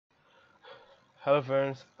Hello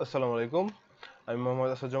friends, আসসালামু আলাইকুম। আমি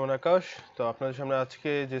Md.Asaddozjaman আকাশ। তো আপনাদের সামনে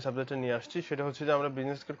আজকে যে সাবজেক্টটা নিয়ে আসছি সেটা হচ্ছে যে আমরা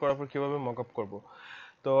বিজনেস কার্ড করার পর কীভাবে মকআপ করব।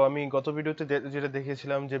 তো আমি গত ভিডিওতে যেটা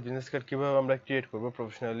দেখিয়েছিলাম যে বিজনেস কার্ড কীভাবে আমরা ক্রিয়েট করব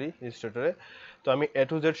প্রফেশনালি ইলাস্ট্রেটরে। তো আমি A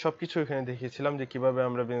to Z সব কিছু এখানে দেখিয়েছিলাম যে কীভাবে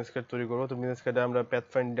আমরা বিজনেস কার্ড তৈরি করব। তো বিজনেস কার্ডে আমরা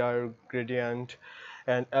প্যাথফাইন্ডার, গ্রেডিয়েন্ট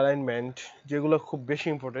অ্যান্ড অ্যালাইনমেন্ট যেগুলো খুব বেশি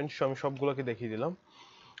ইম্পর্টেন্ট আমি সবগুলোকে দেখিয়ে দিলাম।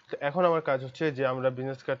 তো এখন আমার কাজ হচ্ছে যে আমরা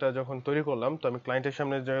বিজনেস কার্ডটা যখন তৈরি করলাম তো আমি ক্লায়েন্টের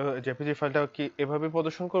সামনে জেপিজি ফাইলটা কি এভাবে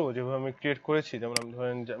প্রদর্শন করব যেভাবে আমি ক্রিয়েট করেছি, যেমন আমি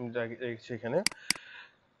ধরেন যে আমি রেখেছি এখানে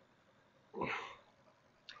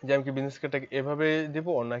যে আমি কি বিজনেস কার্ডটাকে এভাবে দিব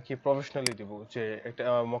নাকি প্রফেশনালি দিব, যে একটা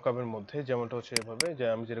মকআপের মধ্যে যেমনটা হচ্ছে এভাবে যে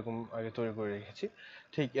আমি যেরকম আগে তৈরি করে রেখেছি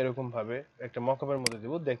ঠিক এরকম ভাবে একটা মকআপের মধ্যে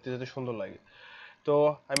দিব, দেখতে যাতে সুন্দর লাগে। তো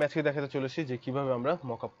আমি আজকে দেখাতে চলেছি যে কিভাবে আমরা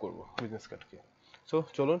মকআপ করব বিজনেস কার্ডকে। সো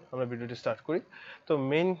চলুন আমরা ভিডিওটি স্টার্ট করি। তো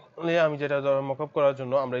মেইনলি আমি যেটা মকআপ করার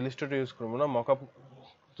জন্য আমরা ইলাস্ট্রেটর ইউজ করবো না, মকআপ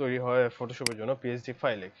তৈরি হয় ফটোশপের জন্য পিএইচডি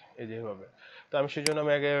ফাইলে, এই যেভাবে। তো আমি সেই জন্য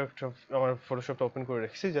আমি আগে আমার ফটোশপটা ওপেন করে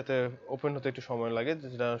রেখেছি যাতে ওপেন হতে একটু সময় লাগে,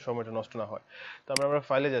 যেটা সময়টা নষ্ট না হয়। তো আমরা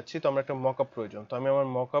ফাইলে যাচ্ছি, তো আমরা একটা মকআপ প্রয়োজন। তো আমি আমার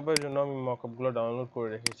মকআপের জন্য আমি মকআপগুলো ডাউনলোড করে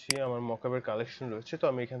রেখেছি, আমার মকআপের কালেকশন রয়েছে। তো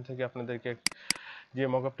আমি এখান থেকে আপনাদেরকে যে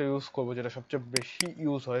মকআপটা ইউজ করবো, যেটা সবচেয়ে বেশি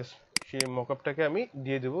ইউজ হয়, সেই মকআপটাকে আমি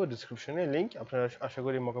দিয়ে দেবো ডিসক্রিপশনে লিঙ্ক। আপনারা আশা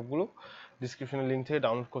করি মকআপগুলো ডিসক্রিপশনের লিঙ্ক থেকে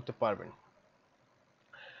ডাউনলোড করতে পারবেন।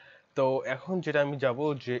 তো এখন যেটা আমি যাব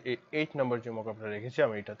যে 8 নাম্বার যে মকআপটা রেখেছি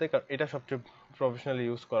আমি এটাতে, কারণ এটা সবচেয়ে প্রফেশনালি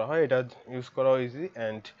ইউজ করা হয়, এটা ইউজ করাও ইজি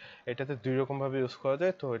অ্যান্ড এটাতে দুই রকম ভাবে ইউজ করা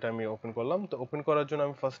যায়। তো এটা আমি ওপেন করলাম। তো ওপেন করার জন্য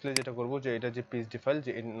আমি ফার্স্টলি যেটা করব যে এটা যে পিএইচডি ফাইল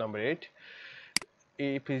যে নাম্বার 8,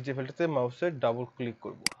 এই পিএইচডি ফাইলটাতে মাউসের ডাবল ক্লিক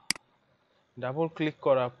করব। ডাবল ক্লিক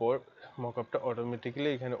করার পর মকআপটা অটোমেটিক্যালি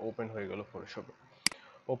এখানে ওপেন হয়ে গেল ফটোশপে।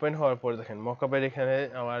 ওপেন হওয়ার পর দেখেন মকআপের এখানে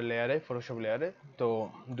আমার লেয়ারে, ফটোশপ লেয়ারে তো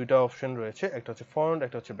দুইটা অপশন রয়েছে, একটা হচ্ছে ফন্ট,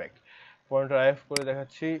 একটা হচ্ছে ব্যাক। ফন্ট আইএফ করে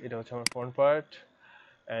দেখাচ্ছি, এটা হচ্ছে আমার ফ্রন্ট পার্ট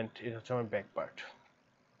অ্যান্ড এটা হচ্ছে আমার ব্যাক পার্ট।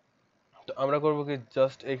 তো আমরা করবো কি,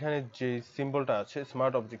 জাস্ট এখানে যে সিম্বলটা আছে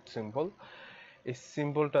স্মার্ট অবজেক্ট সিম্বল, এই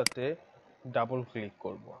সিম্বলটাতে ডাবল ক্লিক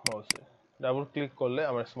করব মাউসে। ডাবল ক্লিক করলে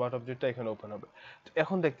আমার স্মার্ট অবজেক্টটা এখানে ওপেন হবে। তো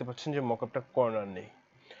এখন দেখতে পাচ্ছেন যে মকআপটা কর্নার নেই।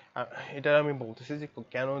 এটা আমি বলতেছি যে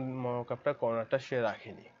কেন মকআপটা কর্নারটা সে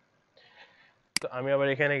রাখেনি। তো আমি আবার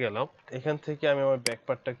এখানে গেলাম, এখান থেকে আমি আমার ব্যাক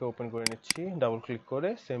পার্টটাকে ওপেন করে নিচ্ছি ডাবল ক্লিক করে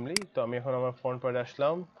সেমলি। তো আমি এখন আমার ফ্রন্ট পার্টে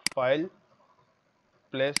আসলাম, ফাইল,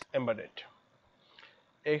 প্লেস এমবেডেড।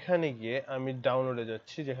 এখানে গিয়ে আমি ডাউনলোডে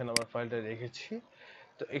যাচ্ছি যেখানে আমার ফাইলটা রেখেছি।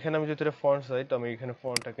 তো এখানে আমি যেহেতু এটা ফন্ট সাইট, আমি এখানে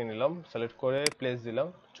ফন্টটাকে নিলাম, সিলেক্ট করে প্লেস দিলাম,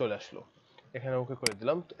 চলে আসলো। এখানে ওকে করে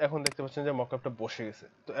দিলাম। তো এখন দেখতে পাচ্ছেন যে মকআপটা বসে গেছে।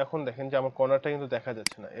 তো এখন দেখেন যে আমার কর্নারটা কিন্তু দেখা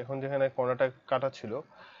যাচ্ছে না, এখন যেখানে কর্নারটা কাটা ছিল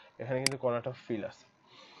এখানে কিন্তু কর্নারটা ফিল আছে।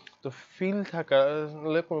 তো ফিল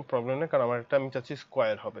থাকলে কোনো প্রবলেম নেই, কারণ আমার একটা আমি চাচ্ছি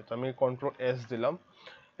স্কোয়ার হবে। তো আমি কন্ট্রোল এস দিলাম।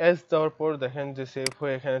 এস দেওয়ার পর দেখেন যে সেভ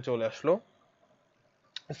হয়ে এখানে চলে আসলো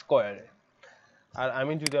স্কোয়ারে। আর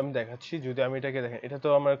আমি দেখাচ্ছি, যদি আমি এটাকে দেখেন, এটা তো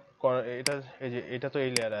আমার এটা এই যে এটা তো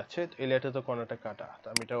এই লেয়ারে আছে, এই লেয়ারটা তো কর্নারটা কাটা। তো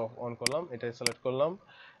আমি এটা অন করলাম, এটা সিলেক্ট করলাম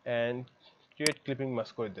অ্যান্ড ক্রিয়েট ক্লিপিং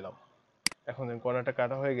মাস্ক করে দিলাম। এখন কর্নারটা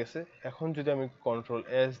কাটা হয়ে গেছে। এখন যদি আমি কন্ট্রোল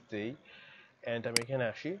এস দিই অ্যান্ড আমি এখানে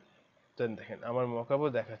আসি, দেন দেখেন আমার মকআপও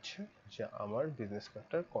দেখাচ্ছে যে আমার বিজনেস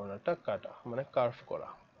কার্ডটার কর্নারটা কাটা, মানে কার্ভ করা।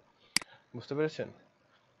 বুঝতে পেরেছেন?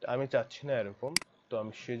 আমি চাচ্ছি না এরকম। তো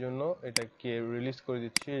আমি সেজন্য এটাকে রিলিজ করে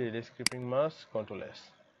দিচ্ছি, release clipping mask, control S.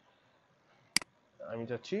 আমি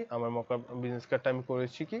চাচ্ছি আমার মকআপ বিজনেস কার্ডটা আমি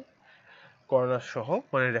করেছি কি কর্নার সহ,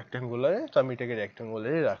 মানে রেক্ট্যাঙ্গুলারে। তো আমি এটাকে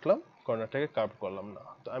রেক্ট্যাঙ্গুলারই রাখলাম, কর্নারটাকে কার্ভ করলাম না।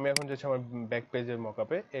 তো আমি এখন যাচ্ছি আমার ব্যাক পেজের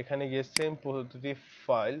মকআপে, এখানে গিয়ে সেম পদ্ধতি,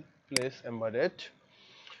 ফাইল, প্লেস এমবেডেড।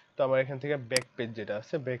 তো আমার এখান থেকে ব্যাক পেজ যেটা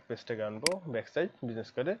আছে, ব্যাক পেজটাকে আনবো, ব্যাক সাইড বিজনেস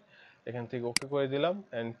কার্ডে। এখান থেকে ওকে করে দিলাম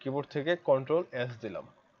অ্যান্ড কিবোর্ড থেকে কন্ট্রোল এস দিলাম।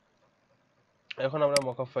 এখন আমরা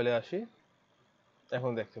মকআপ ফাইলে আসি। এখন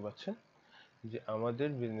দেখতে পাচ্ছেন যে আমাদের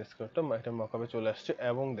বিজনেস কার্ডটা একটা মকআপে চলে আসছে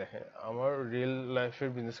এবং দেখেন আমার রিয়েল লাইফের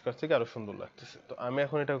বিজনেস কার্ড থেকে আরো সুন্দর লাগতেছে। তো আমি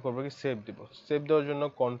এখন এটা করবো কি, সেভ দিব। সেভ দেওয়ার জন্য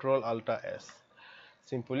কন্ট্রোল আল্টা এস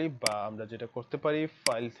সিম্পলি, বা আমরা যেটা করতে পারি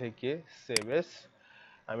ফাইল থেকে সেভ এস।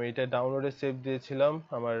 আমি এটা ডাউনলোডে সেভ দিয়েছিলাম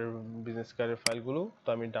আমার বিজনেস কার্ডের ফাইলগুলো। তো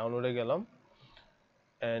আমি ডাউনলোডে গেলাম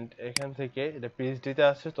অ্যান্ড এখান থেকে এটা পিএইচডিতে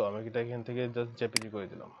আছে, তো আমি এটা এখান থেকে জাস্ট জেপিজি করে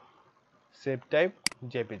দিলাম, সেভ টাইপ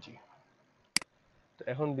জেপিজি। তো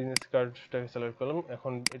এখন বিজনেস কার্ডটাকে সিলেক্ট করলাম।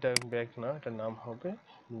 এখন এটা ব্যাক না, এটার নাম হবে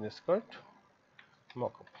বিজনেস কার্ড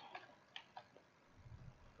মকআপ।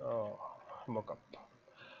 মকআপ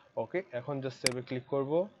ওকে। এখন জাস্ট সেভে ক্লিক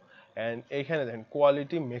করব অ্যান্ড এইখানে দেখেন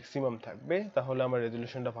কোয়ালিটি ম্যাক্সিমাম থাকবে, তাহলে আমার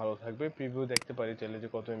রেজলিউশনটা ভালো থাকবে। প্রিভিউ দেখতে পারি চাইলে যে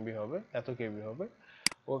কত এমবি হবে, এত কেবি হবে।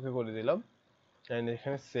 ওকে করে দিলাম অ্যান্ড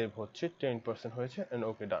এখানে সেভ হচ্ছে, 10% হয়েছে অ্যান্ড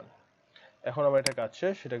ওকে ডান। এখন আমার এটা কাজ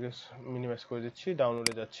শেষ, সেটাকে মিনিমাইজ করে দিচ্ছি,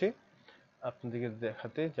 ডাউনলোডে যাচ্ছি। আপনাদেরকে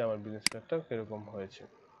দেখাতে যে আমার বিজনেস কার্ডটা কিরকম হয়েছে।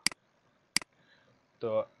 তো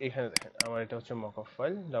এখানে দেখেন আমার এটা হচ্ছে মকআপ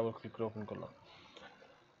ফাইল, ডাবল ক্লিক করে ওপেন করলাম।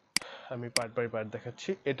 আমি পার্ট বাই পার্ট দেখাচ্ছি।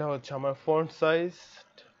 এটা হচ্ছে আমার ফন্ট সাইজ,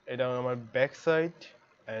 এটা আমার ব্যাক সাইড,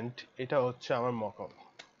 এন্ড এটা হচ্ছে আমার মকআপ।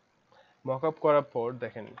 মকআপ করার পর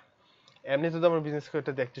দেখেন এমনিতে তো আমার বিজনেস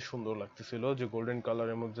কার্ডটা দেখতে সুন্দর লাগতেছিল, যে গোল্ডেন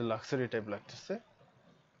কালারের মধ্যে লাক্সারি টাইপ লাগতেছে।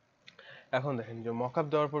 এখন দেখেন যে মকআপ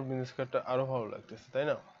দেওয়ার পর বিজনেস কার্ডটা আরো ভালো লাগতেছে, তাই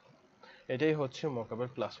না? এটাই হচ্ছে মকআপের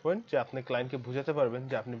প্লাস পয়েন্ট, যে আপনি ক্লায়েন্টকে বুঝাতে পারবেন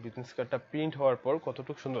যে আপনি বিজনেস কার্ডটা প্রিন্ট হওয়ার পর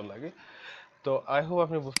কতটুকু সুন্দর লাগে। তো আই হোপ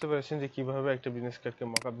আপনি বুঝতে পেরেছেন যে কিভাবে একটা বিজনেস কার্ডকে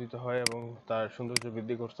মকআপ দিতে হয় এবং তার সৌন্দর্য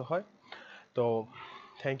বৃদ্ধি করতে হয়। তো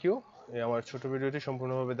থ্যাংক ইউ এই আমার ছোট ভিডিওটি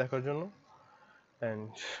সম্পূর্ণভাবে দেখার জন্য,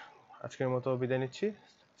 অ্যান্ড আজকের মতো বিদায় নিচ্ছি।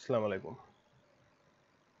 আসসালামু আলাইকুম।